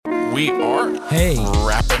We are wrapping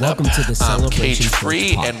welcome up to the Celebration Cage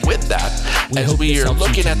Free, Church and with that, as we are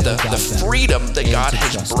looking at the freedom that God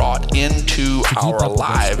has brought into our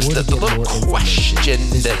lives, the little question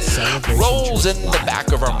that rolls in the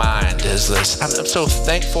back of our mind is this: I'm so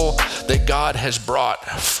thankful that God has brought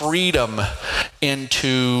freedom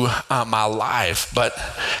into my life, but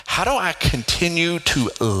how do I continue to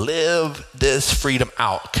live this freedom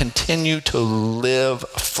out, continue to live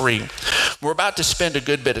free? We're about to spend a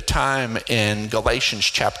good bit of time in Galatians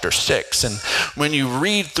chapter 6, and when you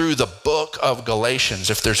read through the book of Galatians,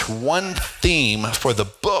 if there's one theme for the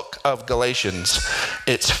book of Galatians,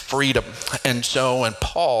 it's freedom. And so, and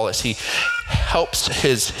Paul, as he helps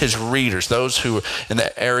his readers, those who are in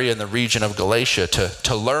the area in the region of Galatia,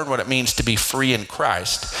 to learn what it means to be free in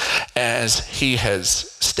Christ, as he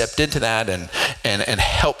has stepped into that and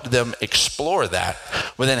helped them explore that.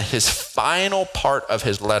 Well, then his final part of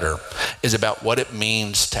his letter is about what it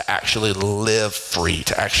means to actually live free,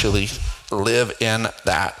 to actually live in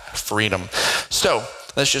that freedom. So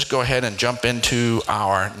let's just go ahead and jump into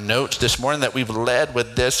our notes this morning, that we've led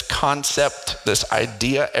with this concept, this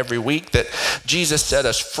idea every week that Jesus set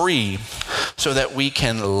us free so that we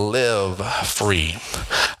can live free.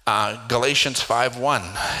 Galatians 5:1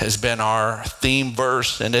 has been our theme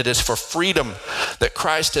verse, and it is for freedom that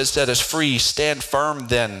Christ has set us free. Stand firm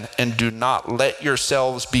then, and do not let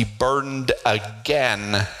yourselves be burdened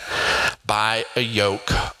again by a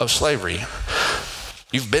yoke of slavery.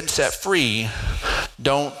 You've been set free.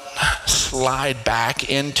 Don't slide back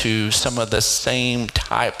into some of the same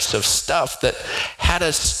types of stuff that had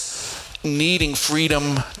us needing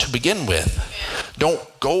freedom to begin with. Don't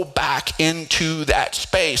go back into that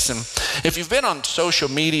space. And if you've been on social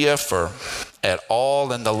media at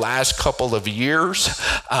all in the last couple of years,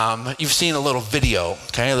 you've seen a little video,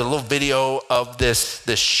 a little video of this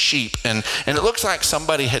sheep. And it looks like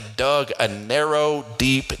somebody had dug a narrow,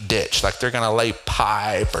 deep ditch, like they're going to lay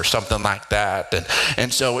pipe or something like that.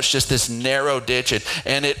 And so it's just this narrow ditch.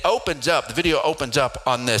 And it opens up, the video opens up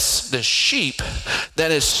on this sheep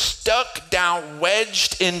that is stuck down,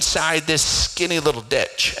 wedged inside this skinny little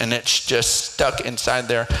ditch. And it's just stuck inside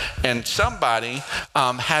there. And somebody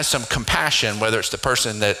has some compassion, whether it's the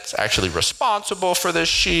person that's actually responsible for this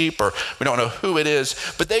sheep, or we don't know who it is,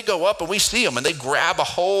 but they go up and we see them and they grab a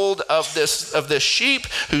hold of this sheep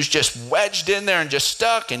who's just wedged in there and just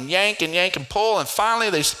stuck, and yank and pull, and finally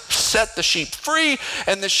they set the sheep free.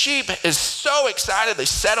 And the sheep is so excited, they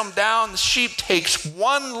set him down. The sheep takes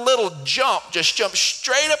one little jump, just jumps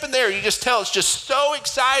straight up in there. You just tell it's just so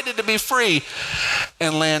excited to be free,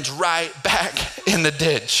 and lands right back in the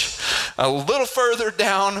ditch, a little further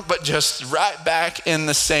down, but just right back in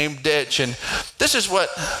the same ditch. And this is what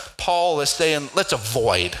Paul is saying, let's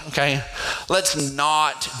avoid, okay? Let's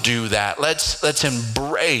not do that. Let's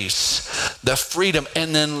embrace the freedom,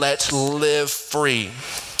 and then let's live free.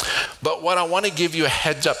 But what I want to give you a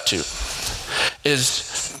heads up to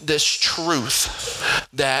is this truth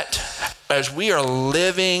that as we are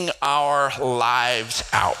living our lives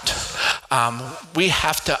out, we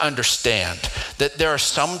have to understand that there are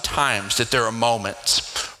some times, that there are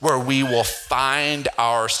moments where we will find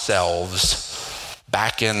ourselves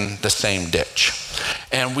back in the same ditch.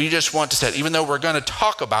 And we just want to say, even though we're going to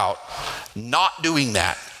talk about not doing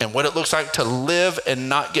that and what it looks like to live and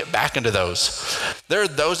not get back into those, there are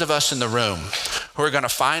those of us in the room who are going to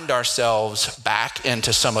find ourselves back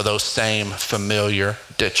into some of those same familiar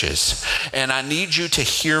ditches. And I need you to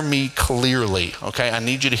hear me clearly, okay? I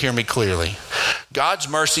need you to hear me clearly. God's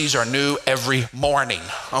mercies are new every morning,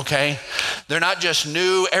 okay? They're not just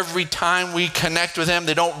new every time we connect with him.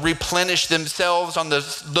 They don't replenish themselves on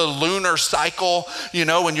the lunar cycle,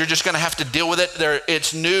 when you're just going to have to deal with it.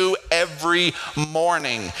 It's new every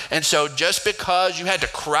morning. And so just because you had to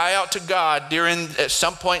cry out to God at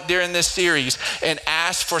some point during this series and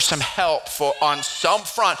ask for some help on some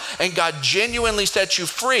front, and God genuinely set you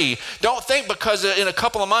free, don't think because in a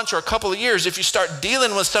couple of months or a couple of years, if you start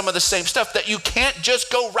dealing with some of the same stuff, that you can't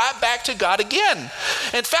just go right back to God again.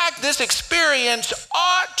 In fact, this experience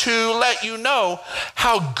ought to let you know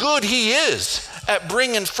how good he is at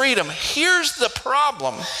bringing freedom. Here's the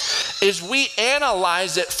problem, is we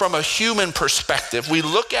analyze it from a human perspective. We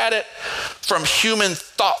look at it from human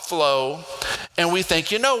thought flow, and we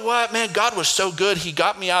think, you know what, man, God was so good. He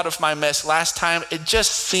got me out of my mess last time. It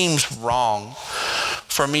just seems wrong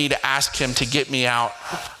for me to ask him to get me out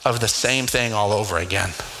of the same thing all over again.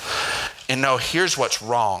 And no, here's what's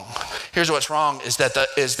wrong. Here's what's wrong is that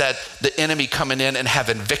the enemy coming in and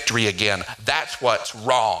having victory again. That's what's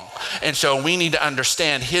wrong. And so we need to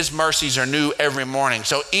understand his mercies are new every morning.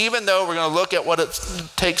 So even though we're going to look at what it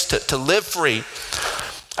takes to live free,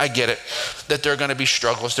 I get it, that there are going to be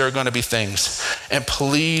struggles, there are going to be things. And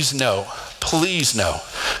please know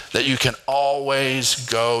that you can always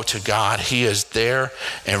go to God. He is there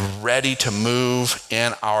and ready to move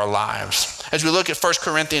in our lives. As we look at 1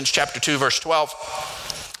 Corinthians chapter 2, verse 12,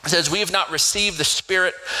 it says, we have not received the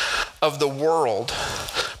spirit of the world,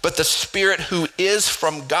 but the Spirit who is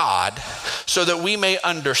from God, so that we may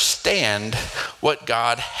understand what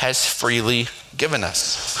God has freely given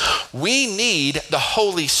us. We need the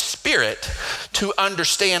Holy Spirit to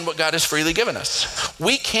understand what God has freely given us.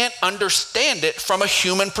 We can't understand it from a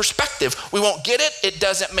human perspective. We won't get it. It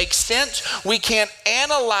doesn't make sense. We can't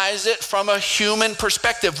analyze it from a human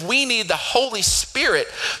perspective. We need the Holy Spirit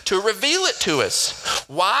to reveal it to us.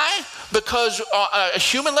 Why? Because a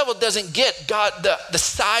human level doesn't get God, the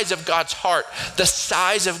size of God's heart, the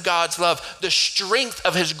size of God's love, the strength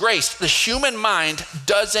of his grace. The human mind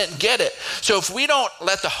doesn't get it. So if we don't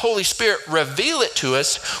let the Holy Spirit reveal it to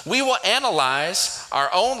us, we will analyze our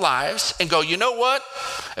own lives and go, you know what?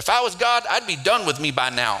 If I was God, I'd be done with me by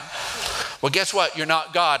now. Well, guess what? You're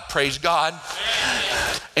not God. Praise God.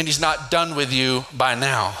 And he's not done with you by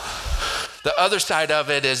now. The other side of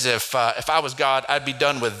it is if I was God, I'd be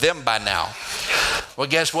done with them by now. Well,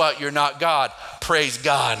 guess what? You're not God. Praise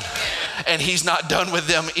God. And he's not done with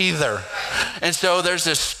them either. And so there's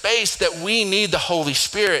this space that we need the Holy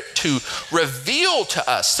Spirit to reveal to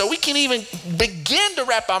us so we can even begin to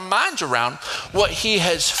wrap our minds around what he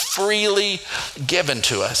has freely given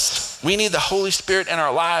to us. We need the Holy Spirit in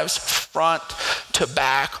our lives, front to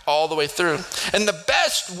back, all the way through. And the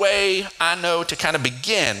best way I know to kind of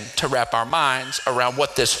begin to wrap our minds around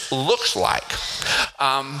what this looks like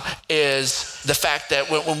is the fact that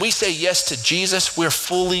when we say yes to Jesus, we're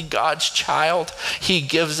fully God's child. He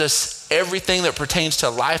gives us everything that pertains to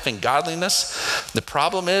life and godliness. The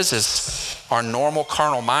problem is our normal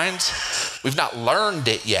carnal minds, we've not learned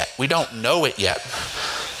it yet. We don't know it yet.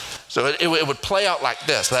 So it would play out like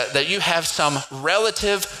this, that you have some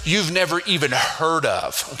relative you've never even heard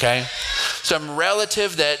of, okay? Some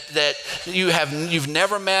relative that you've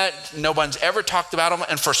never met, no one's ever talked about them,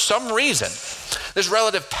 and for some reason, this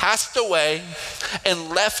relative passed away and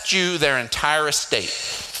left you their entire estate,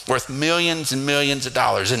 worth millions and millions of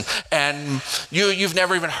dollars, and you've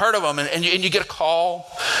never even heard of them, and you get a call,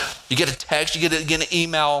 you get a text, you get an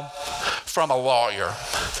email from a lawyer,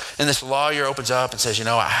 and this lawyer opens up and says, you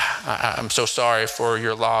know, I'm so sorry for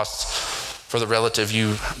your loss, for the relative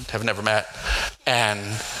you have never met,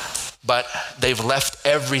 but they've left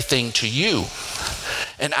everything to you.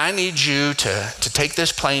 And I need you to take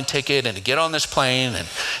this plane ticket and to get on this plane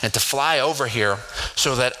and to fly over here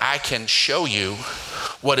so that I can show you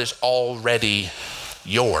what is already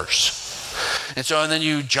yours. And then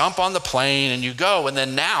you jump on the plane and you go, and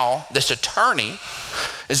then now this attorney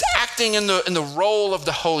is acting in the role of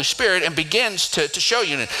the Holy Spirit and begins to show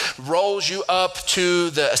you, and rolls you up to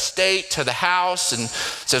the estate, to the house, and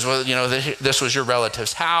says, well, you know, this was your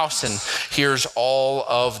relative's house, and here's all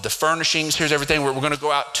of the furnishings, here's everything. We're going to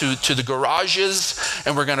go out to the garages,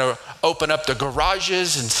 and we're going to open up the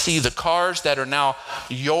garages and see the cars that are now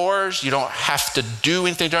yours. You don't have to do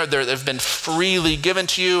anything. They've been freely given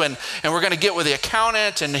to you, and we're going to get with the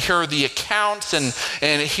accountant, and here are the accounts,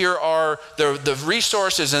 and here are the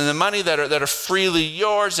resources and the money that are freely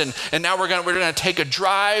yours, and now we're going to take a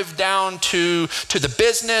drive down to the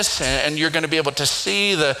business, and you're going to be able to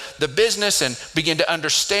see the business and begin to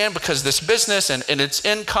understand, because this business and its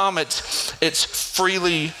income, it's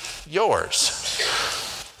freely yours.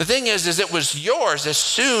 The thing is it was yours as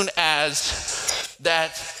soon as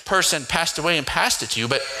that person passed away and passed it to you,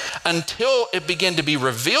 but until it began to be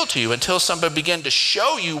revealed to you, until somebody began to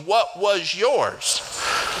show you what was yours,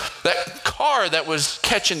 that car that was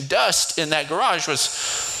catching dust in that garage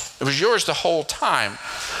was yours the whole time,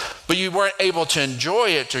 but you weren't able to enjoy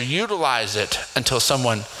it or utilize it until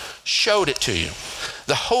someone showed it to you.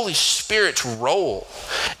 The Holy Spirit's role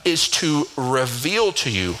is to reveal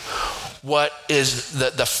to you what is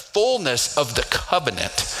the fullness of the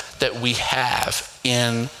covenant that we have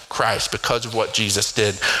in Christ because of what Jesus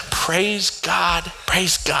did. Praise God,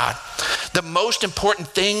 praise God. The most important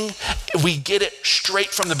thing, we get it straight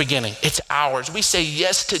from the beginning. It's ours. We say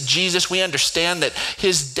yes to Jesus. We understand that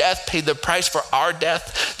his death paid the price for our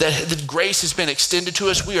death, that the grace has been extended to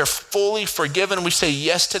us. We are fully forgiven. We say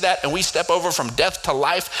yes to that, and we step over from death to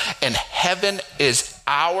life, and heaven is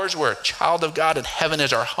ours. We're a child of God, and heaven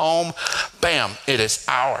is our home. Bam, it is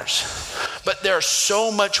ours. But there's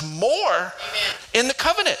so much more in the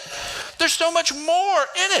covenant. There's so much more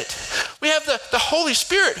in it. We have the Holy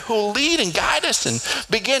Spirit who will lead and guide us and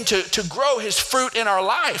begin to grow his fruit in our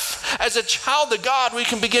life. As a child of God, we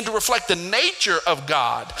can begin to reflect the nature of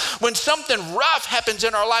God. When something rough happens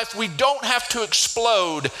in our life, we don't have to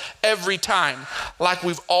explode every time like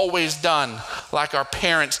we've always done, like our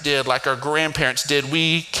parents did, like our grandparents did.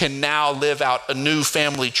 We can now live out a new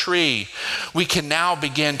family tree. We can now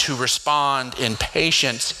begin to respond in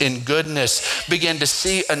patience, in goodness, begin to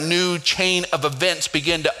see a new chain of events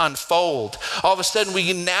begin to unfold. All of a sudden,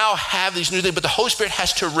 we now have these new things, but the Holy Spirit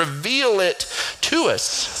has to reveal it to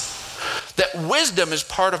us. That wisdom is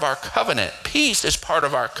part of our covenant. Peace is part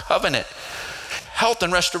of our covenant. Health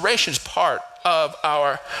and restoration is part of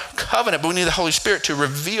our covenant, but we need the Holy Spirit to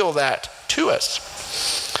reveal that to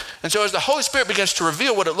us. And so as the Holy Spirit begins to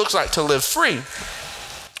reveal what it looks like to live free,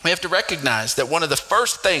 we have to recognize that one of the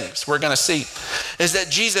first things we're going to see is that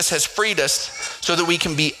Jesus has freed us so that we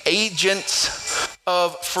can be agents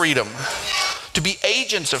of freedom. To be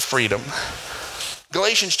agents of freedom.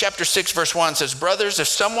 Galatians chapter 6 verse 1 says, brothers, if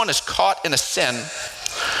someone is caught in a sin,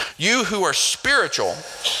 you who are spiritual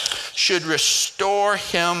should restore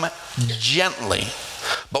him gently.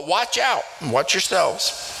 But watch out, watch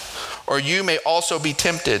yourselves, or you may also be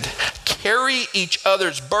tempted. Carry each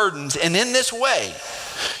other's burdens, and in this way,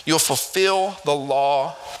 you'll fulfill the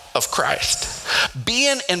law of Christ.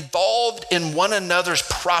 Being involved in one another's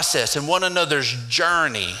process, in one another's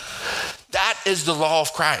journey, that is the law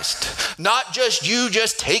of Christ. Not just you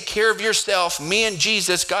just take care of yourself. Me and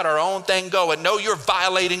Jesus got our own thing going. No, you're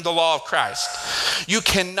violating the law of Christ. You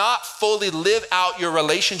cannot fully live out your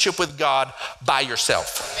relationship with God by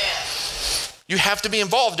yourself. Amen. You have to be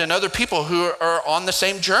involved in other people who are on the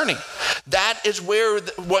same journey. That is where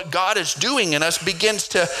what God is doing in us begins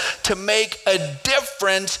to make a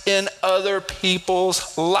difference in other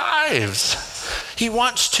people's lives. He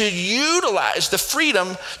wants to utilize the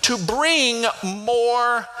freedom to bring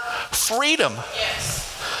more freedom. Yes.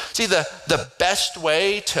 See, the best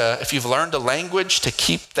way to, if you've learned a language, to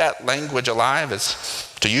keep that language alive is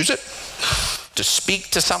to use it, to speak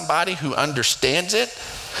to somebody who understands it.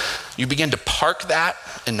 You begin to park that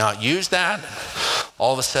and not use that.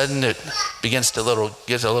 All of a sudden it gets a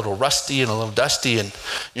little rusty and a little dusty, and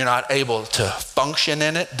you're not able to function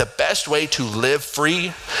in it. The best way to live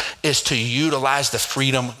free is to utilize the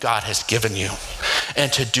freedom God has given you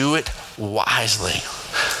and to do it wisely.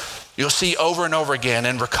 You'll see over and over again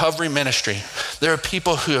in recovery ministry, there are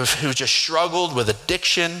people who just struggled with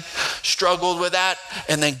addiction, struggled with that,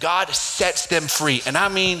 and then God sets them free. And I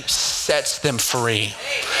mean sets them free.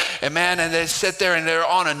 And man, and they sit there and they're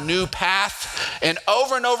on a new path. And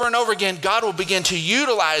over and over again, God will begin to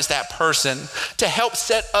utilize that person to help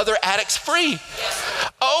set other addicts free.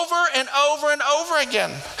 Over and over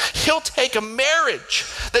again. He'll take a marriage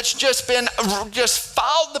that's just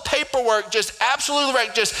filed the paperwork, just absolutely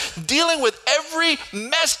right, just dealing with every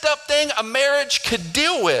messed up thing a marriage could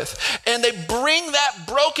deal with. And they bring that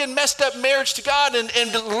broken, messed up marriage to God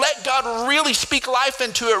and let God really speak life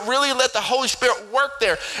into it, really let the Holy Spirit work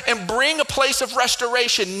there and bring a place of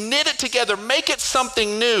restoration, knit it together, make it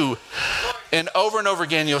something new. And over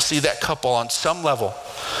again, you'll see that couple on some level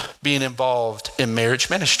being involved in marriage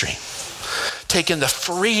ministry, taking the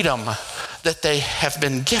freedom that they have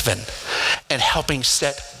been given and helping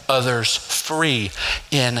set others free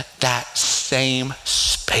in that same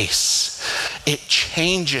space. It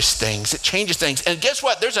changes things. And guess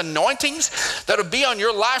what? There's anointings that'll be on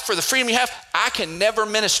your life for the freedom you have. I can never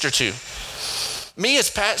minister to. Me as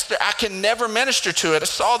pastor, I can never minister to it. I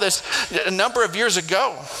saw this a number of years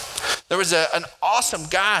ago. There was an awesome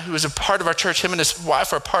guy who was a part of our church. Him and his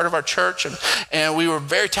wife are a part of our church. And we were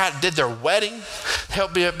very tight, did their wedding,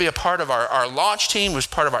 helped be a part of our launch team, was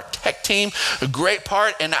part of our tech team, a great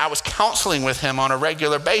part. And I was counseling with him on a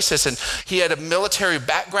regular basis. And he had a military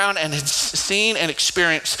background and had seen and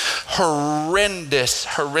experienced horrendous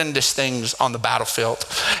things on the battlefield.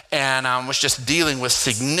 And was just dealing with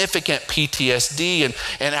significant PTSD.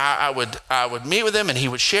 And I would meet with him and he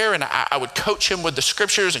would share, and I would coach him with the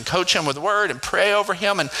scriptures and coach him with the word and pray over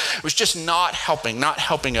him, and it was just not helping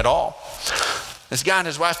at all. This guy and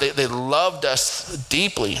his wife, they loved us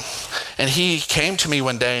deeply. And he came to me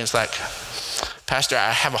one day and was like, Pastor,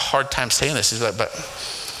 I have a hard time saying this. He's like,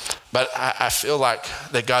 but I feel like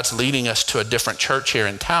that God's leading us to a different church here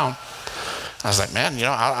in town. I was like, man,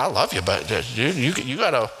 I love you, but you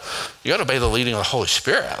gotta obey the leading of the Holy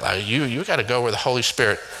Spirit. Like you gotta go where the Holy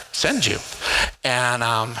Spirit sends you. And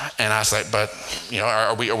I was like, but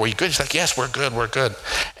are we good? He's like, yes, we're good.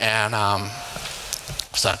 And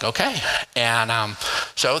it's like, okay. And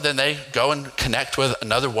So then they go and connect with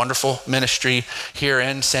another wonderful ministry here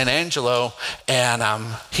in San Angelo, and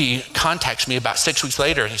he contacts me about 6 weeks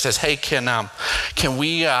later, and he says, "Hey, can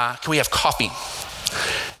we have coffee?"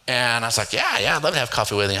 And I was like, yeah, I'd love to have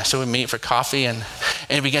coffee with you. So we meet for coffee, and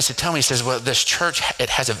he begins to tell me, he says, well, this church, it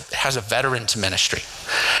has a veterans ministry.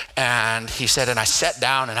 And he said, and I sat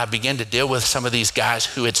down and I began to deal with some of these guys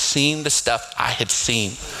who had seen the stuff I had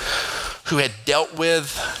seen, who had dealt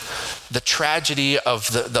with the tragedy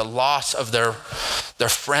of the loss of their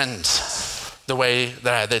friends, the way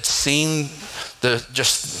that I had seen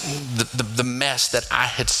the mess that I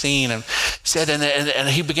had seen. And he said, and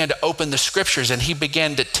he began to open the scriptures, and he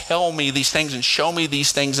began to tell me these things and show me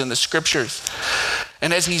these things in the scriptures.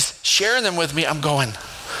 And as he's sharing them with me, I'm going,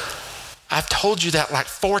 I've told you that like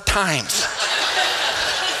 4 times.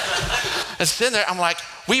 And sitting there, I'm like,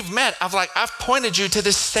 we've met. I've pointed you to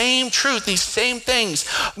the same truth, these same things,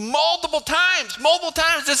 multiple times.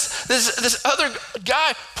 This other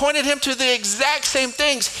guy pointed him to the exact same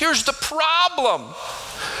things. Here's the problem.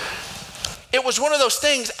 It was one of those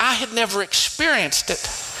things, I had never experienced it.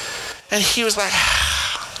 And he was like,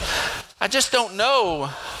 I just don't know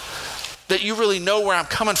that you really know where I'm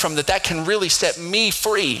coming from, that can really set me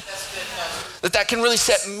free. That can really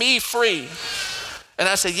set me free. And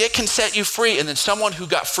I said, it can set you free. And then someone who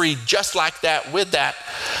got free just like that, with that,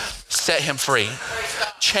 set him free.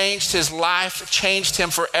 Changed his life, changed him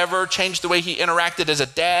forever, changed the way he interacted as a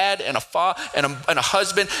dad and a father and a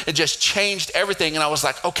husband. It just changed everything. And I was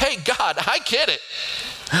like, okay, God, I get it.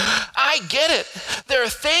 I get it. There are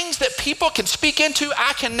things that people can speak into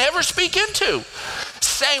I can never speak into.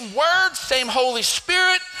 Same word, same Holy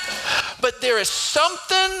Spirit, but there is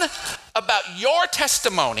something about your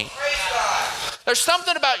testimony. There's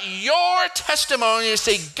something about your testimony to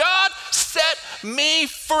say, God set me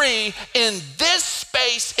free in this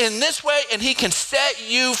space, in this way, and he can set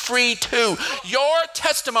you free too. Your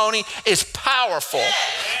testimony is powerful,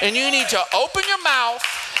 and you need to open your mouth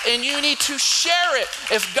and you need to share it.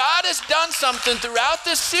 If God has done something throughout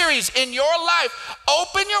this series in your life,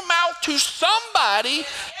 open your mouth to somebody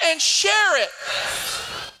and share it.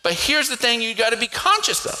 But here's the thing you got to be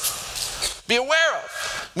conscious of, be aware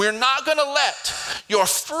of. We're not going to let your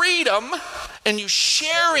freedom and you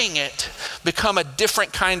sharing it become a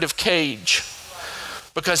different kind of cage.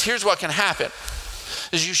 Because here's what can happen,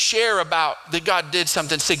 is you share about that God did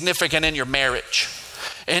something significant in your marriage.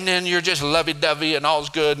 And then you're just lovey-dovey and all's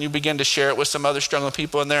good, and you begin to share it with some other struggling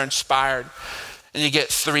people, and they're inspired. And you get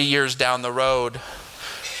 3 years down the road,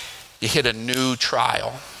 you hit a new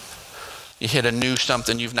trial. You hit a new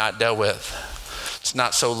something you've not dealt with. It's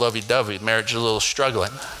not so lovey-dovey. Marriage is a little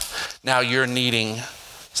struggling. Now you're needing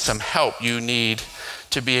some help. You need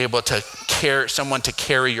to be able to someone to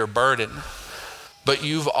carry your burden. But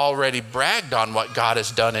you've already bragged on what God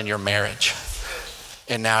has done in your marriage.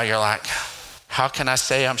 And now you're like, how can I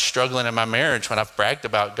say I'm struggling in my marriage when I've bragged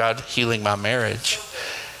about God healing my marriage?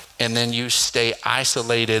 And then you stay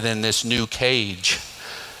isolated in this new cage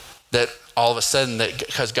that all of a sudden, that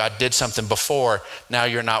because God did something before, now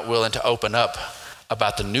you're not willing to open up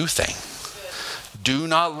about the new thing. Do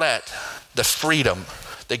not let the freedom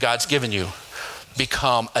that God's given you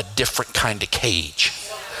become a different kind of cage.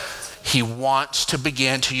 He wants to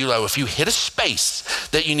begin to load. If you hit a space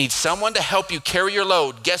that you need someone to help you carry your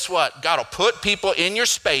load, guess what? God will put people in your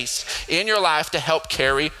space, in your life, to help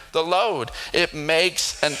carry the load. It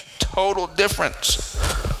makes a total difference.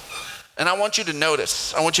 And I want you to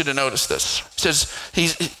notice this. It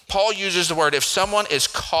says, Paul uses the word, if someone is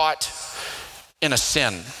caught in a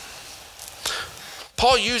sin.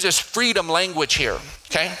 Paul uses freedom language here,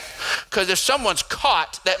 okay? Because if someone's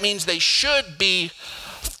caught, that means they should be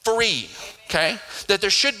free, okay? That there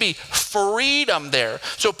should be freedom there.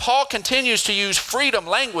 So Paul continues to use freedom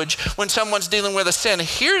language when someone's dealing with a sin.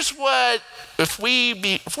 Here's what, if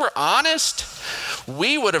we're honest,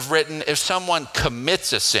 we would have written, if someone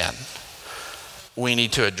commits a sin, we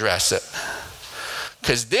need to address it.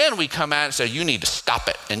 Because then we come out and say, you need to stop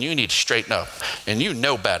it, and you need to straighten up, and you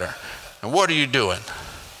know better. And what are you doing?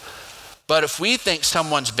 But if we think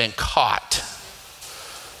someone's been caught,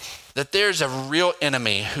 that there's a real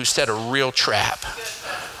enemy who set a real trap,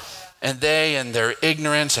 and they, in their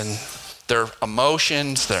ignorance and their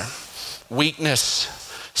emotions, their weakness,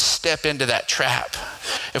 step into that trap.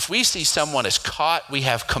 If we see someone is caught, we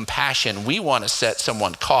have compassion. We want to set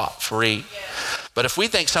someone caught free. But if we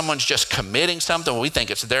think someone's just committing something, we think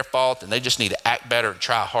it's their fault and they just need to act better and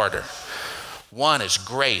try harder. One is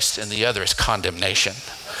grace and the other is condemnation.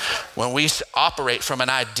 When we operate from an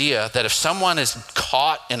idea that if someone is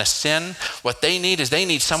caught in a sin, what they need is they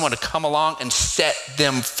need someone to come along and set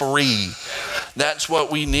them free. That's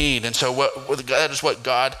what we need. And so that is what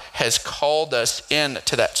God has called us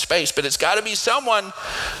into that space. But it's got to be someone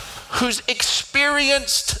who's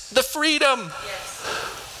experienced the freedom.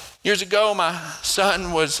 Yes. Years ago, my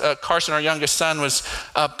son was, Carson, our youngest son, was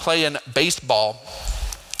playing baseball.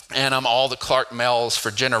 And all the Clark Mells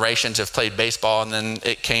for generations have played baseball, and then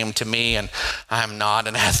it came to me, and I'm not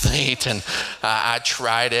an athlete, and I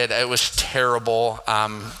tried it. It was terrible,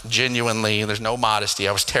 genuinely. There's no modesty.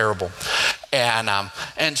 I was terrible.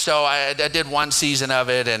 And so I did one season of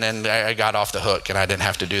it, and then I got off the hook, and I didn't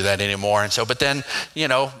have to do that anymore. And so, but then,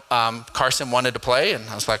 Carson wanted to play, and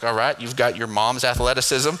I was like, all right, you've got your mom's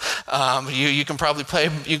athleticism. You can probably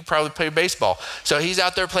play baseball. So he's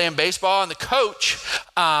out there playing baseball, and the coach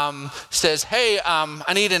says, hey,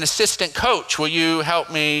 I need an assistant coach. Will you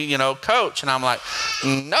help me, coach? And I'm like,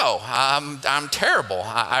 no, I'm terrible.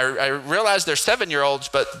 I realize they're 7-year-olds,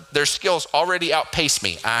 but their skills already outpace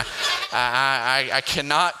me. I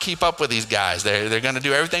cannot keep up with these guys. They're going to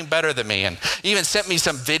do everything better than me. And even sent me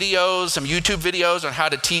some YouTube videos on how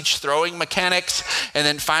to teach throwing mechanics. And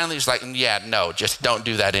then finally he's like, yeah, no, just don't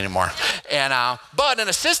do that anymore. And but an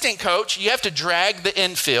assistant coach, you have to drag the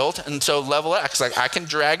infield, and so level it. Cause I can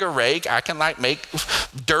drag a rake. I can make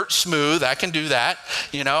dirt smooth. I can do that.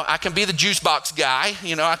 I can be the juice box guy.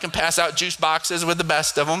 I can pass out juice boxes with the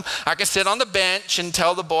best of them. I can sit on the bench and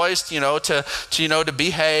tell the boys, to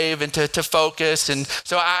behave and to focus. And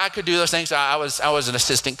so I could do those things. I was an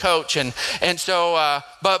assistant coach, and so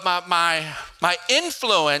but my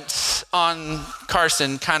influence on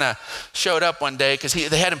Carson kind of showed up one day because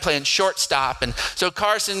they had him playing shortstop. And so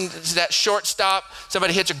Carson, that shortstop,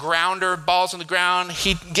 somebody hits a grounder, ball's on the ground,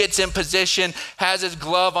 he gets in position, has his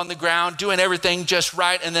glove on the ground, doing everything just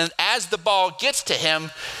right. And then as the ball gets to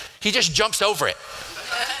him, he just jumps over it.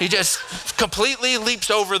 He just completely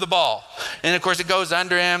leaps over the ball. And of course it goes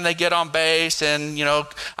under him, they get on base, and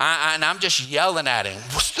I'm just yelling at him,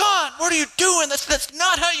 son, what are you doing? That's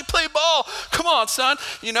not how you play ball. Come on, son.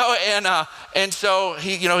 And so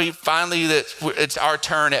he finally, it's our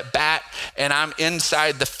turn at bat, and I'm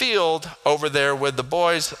inside the field over there with the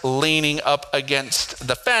boys leaning up against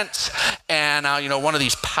the fence. And one of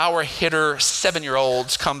these power hitter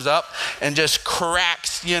 7-year-olds comes up and just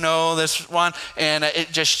cracks, this one, and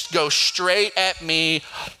it just goes straight at me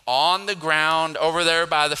on the ground over there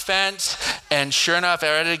by the fence. And sure enough,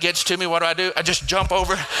 after it gets to me, what do? I just jump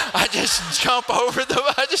over the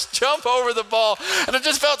ball. And I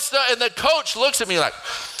just felt stuck. And the coach looks at me like,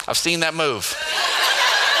 I've seen that move.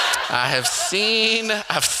 I have seen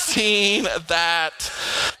that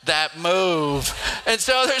move. And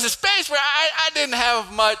so there's a space where I didn't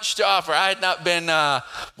have much to offer. I had not been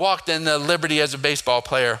walked in the liberty as a baseball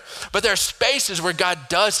player. But there are spaces where God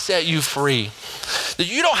does set you free. That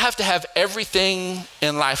you don't have to have everything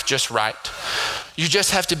in life just right. You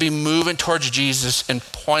just have to be moving towards Jesus and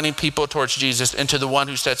pointing people towards Jesus and to the one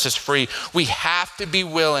who sets us free. We have to be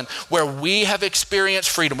willing, where we have experienced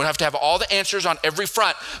freedom. We don't have to have all the answers on every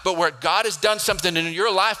front, but where God has done something in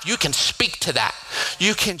your life, you can speak to that.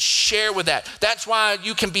 You can share with that. That's why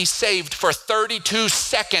you can be saved for 32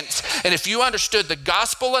 seconds. And if you understood the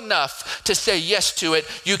gospel enough to say yes to it,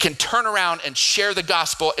 you can turn around and share the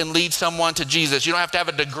gospel and lead someone to Jesus. You don't have to have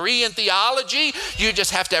a degree in theology. You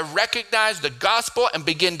just have to recognize the gospel and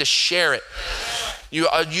begin to share it.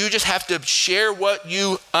 You just have to share what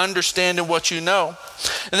you understand and what you know.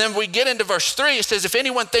 And then we get into verse 3. It says, if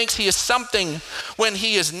anyone thinks he is something when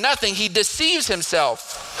he is nothing, he deceives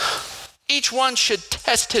himself. Each one should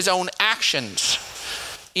test his own actions.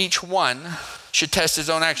 Each one should test his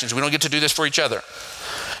own actions. We don't get to do this for each other.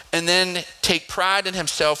 And then take pride in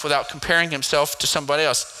himself without comparing himself to somebody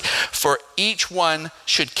else. For each one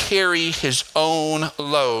should carry his own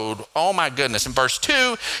load. Oh my goodness. In verse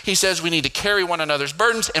 2, he says we need to carry one another's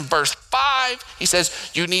burdens. In verse 5, he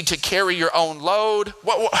says you need to carry your own load.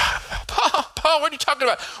 Paul, what are you talking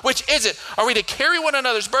about? Which is it? Are we to carry one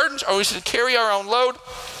another's burdens, or are we to carry our own load?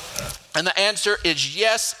 And the answer is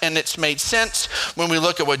yes, and it's made sense when we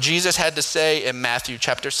look at what Jesus had to say in Matthew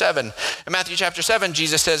chapter 7. In Matthew chapter 7,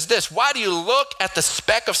 Jesus says this, why do you look at the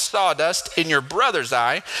speck of sawdust in your brother's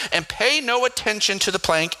eye and pay no attention to the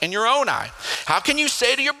plank in your own eye? How can you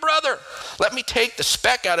say to your brother, let me take the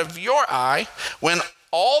speck out of your eye, when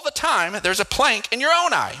all the time there's a plank in your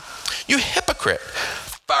own eye? You hypocrite.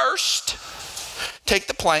 First, take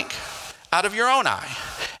the plank out of your own eye,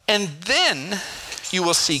 and then you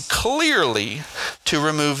will see clearly to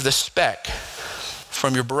remove the speck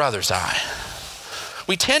from your brother's eye.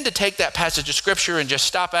 We tend to take that passage of scripture and just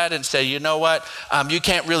stop at it and say, you know what, we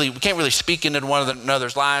can't really speak into one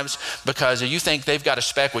another's lives because you think they've got a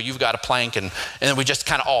speck, well, you've got a plank, and then we just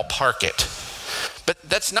kind of all park it. But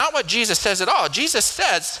that's not what Jesus says at all. Jesus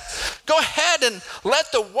says, go ahead and let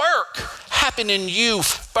the work happen in you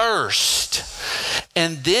first.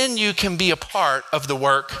 And then you can be a part of the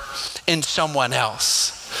work in someone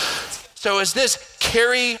else. So is this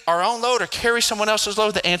carry our own load or carry someone else's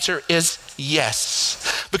load? The answer is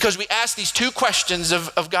yes. Because we ask these two questions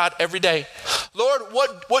of God every day. Lord,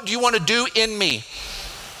 what do you want to do in me?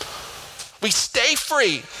 We stay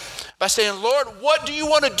free by saying, Lord, what do you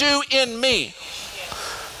want to do in me?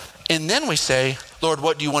 And then we say, Lord,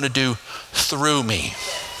 what do you want to do through me?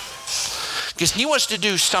 Because he wants to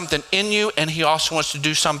do something in you, and he also wants to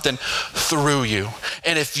do something through you.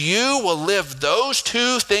 And if you will live those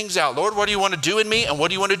two things out, Lord, what do you want to do in me, and what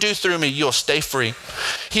do you want to do through me? You'll stay free.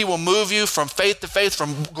 He will move you from faith to faith,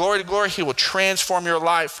 from glory to glory. He will transform your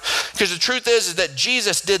life. Because the truth is that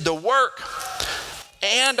Jesus did the work,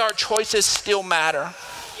 and our choices still matter.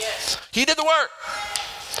 Yes. He did the work,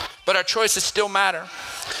 but our choices still matter.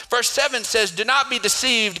 Verse 7 says, do not be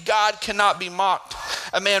deceived. God cannot be mocked.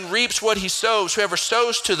 A man reaps what he sows. Whoever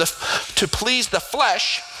sows to please the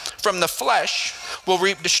flesh, from the flesh will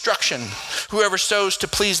reap destruction. Whoever sows to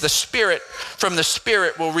please the Spirit, from the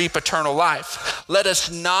Spirit will reap eternal life. Let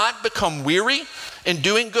us not become weary in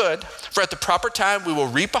doing good, for at the proper time we will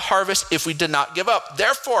reap a harvest if we did not give up.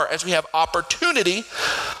 Therefore, as we have opportunity,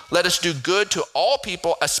 let us do good to all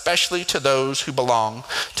people, especially to those who belong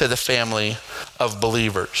to the family of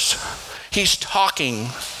believers. He's talking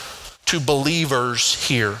to believers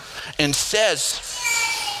here and says,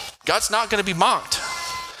 God's not going to be mocked.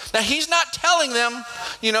 Now, he's not telling them,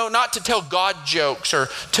 not to tell God jokes or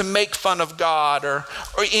to make fun of God or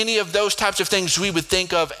any of those types of things we would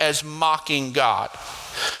think of as mocking God.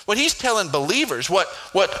 What he's telling believers, what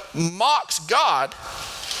mocks God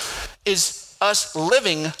is us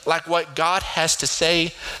living like what God has to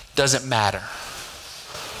say doesn't matter.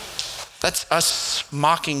 That's us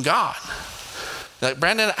mocking God. Like,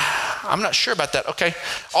 Brandon, I'm not sure about that. Okay,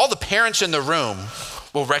 all the parents in the room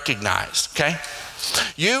will recognize, okay?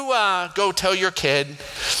 You go tell your kid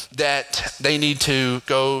that they need to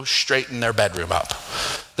go straighten their bedroom up.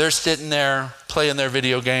 They're sitting there playing their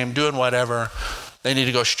video game, doing whatever. They need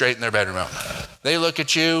to go straighten their bedroom up. They look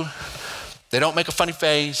at you. They don't make a funny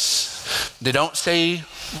face. They don't say,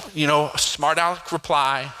 a smart aleck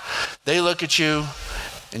reply. They look at you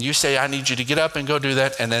and you say, I need you to get up and go do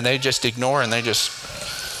that. And then they just ignore and they just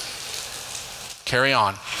carry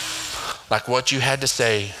on. Like what you had to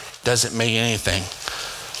say doesn't mean anything.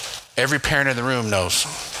 Every parent in the room knows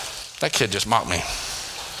that kid just mocked me.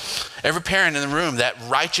 Every parent in the room, that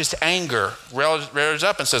righteous anger rears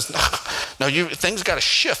up and says, no, things got to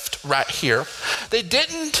shift right here. They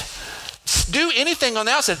didn't do anything on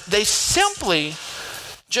the outside. They simply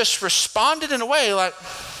just responded in a way like,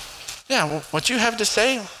 yeah, well, what you have to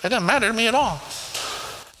say, it doesn't matter to me at all.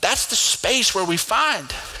 That's the space where we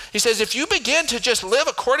find. He says, if you begin to just live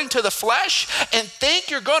according to the flesh and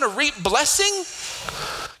think you're going to reap blessing,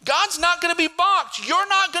 God's not going to be mocked. You're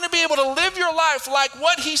not going to be able to live your life like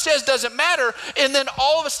what he says doesn't matter, and then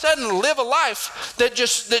all of a sudden live a life that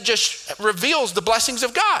just reveals the blessings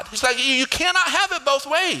of God. He's like, you cannot have it both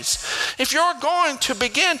ways. If you're going to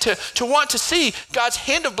begin to want to see God's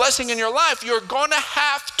hand of blessing in your life, you're going to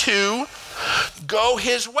have to go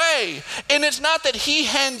his way. And it's not that he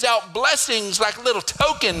hands out blessings like little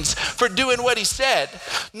tokens for doing what he said.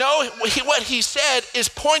 No, what he said is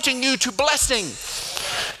pointing you to blessing.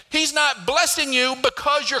 He's not blessing you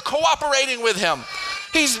because you're cooperating with him.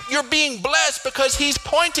 You're being blessed because he's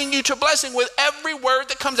pointing you to blessing with every word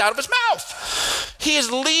that comes out of his mouth. He is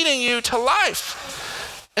leading you to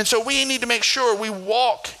life. And so we need to make sure we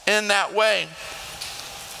walk in that way.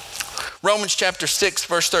 Romans chapter 6,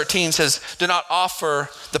 verse 13 says, do not offer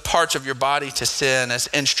the parts of your body to sin as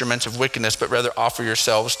instruments of wickedness, but rather offer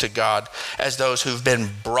yourselves to God as those who've been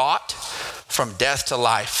brought from death to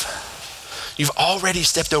life. You've already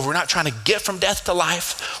stepped over. We're not trying to get from death to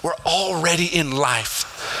life. We're already in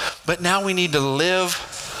life. But now we need to live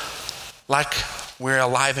like we're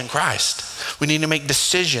alive in Christ. We need to make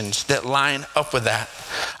decisions that line up with that.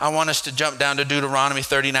 I want us to jump down to Deuteronomy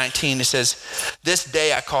 30:19. It says, this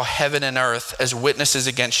day I call heaven and earth as witnesses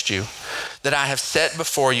against you, that I have set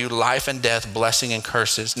before you life and death, blessing and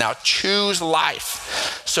curses. Now choose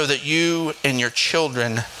life so that you and your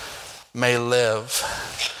children may live.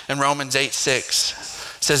 And Romans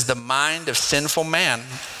 8:6 says, the mind of sinful man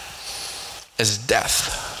is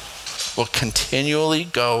death. Will continually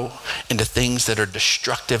go into things that are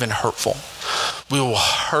destructive and hurtful. We will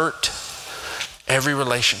hurt every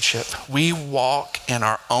relationship. We walk in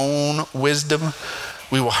our own wisdom.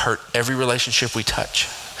 We will hurt every relationship we touch.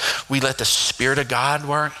 we let the Spirit of God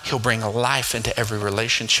work, he'll bring life into every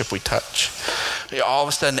relationship we touch. All of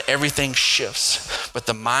a sudden, everything shifts. But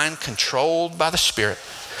the mind controlled by the Spirit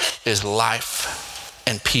is life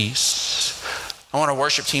and peace. I want our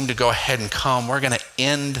worship team to go ahead and come. We're going to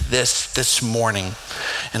end this morning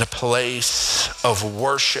in a place of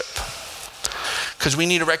worship, because we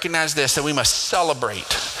need to recognize this, that we must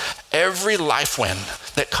celebrate every life win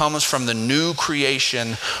that comes from the new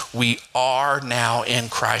creation we are now in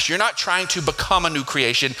Christ. You're not trying to become a new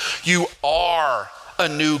creation. You are a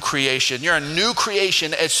new creation. You're a new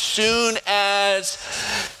creation as soon as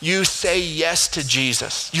you say yes to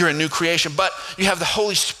Jesus. You're a new creation, but you have the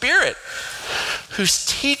Holy Spirit who's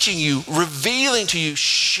teaching you, revealing to you,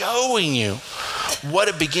 showing you what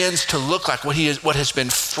it begins to look like, what has been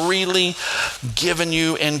freely given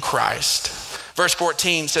you in Christ. Verse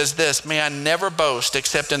 14 says this, may I never boast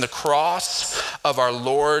except in the cross of our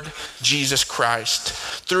Lord Jesus Christ,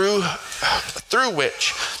 through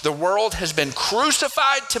which the world has been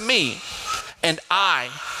crucified to me and I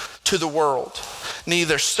to the world.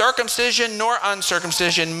 Neither circumcision nor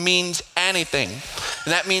uncircumcision means anything.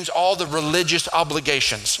 And that means all the religious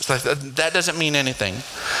obligations. That doesn't mean anything.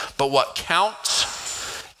 But what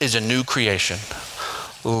counts is a new creation.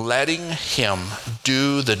 Letting him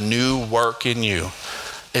do the new work in you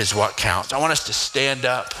is what counts. I want us to stand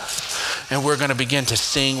up and we're going to begin to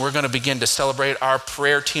sing. We're going to begin to celebrate. Our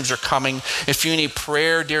prayer teams are coming. If you need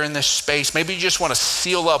prayer during this space, maybe you just want to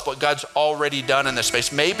seal up what God's already done in this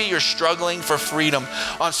space. Maybe you're struggling for freedom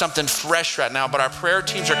on something fresh right now, but our prayer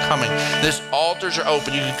teams are coming. These altars are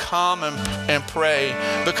open. You can come and pray,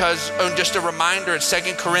 because just a reminder, in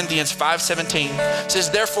 2 Corinthians 5:17 says,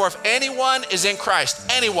 therefore, if anyone is in Christ,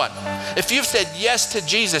 anyone, if you've said yes to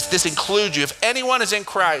Jesus, this includes you. If anyone is in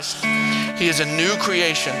Christ, he is a new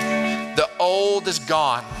creation. The old is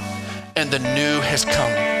gone and the new has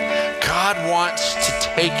come. God wants to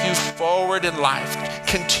take you forward in life,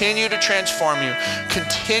 continue to transform you,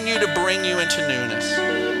 continue to bring you into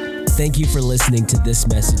newness. Thank you for listening to this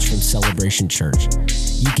message from Celebration Church.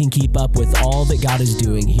 You can keep up with all that God is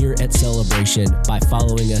doing here at Celebration by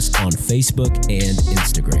following us on Facebook and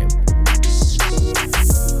Instagram.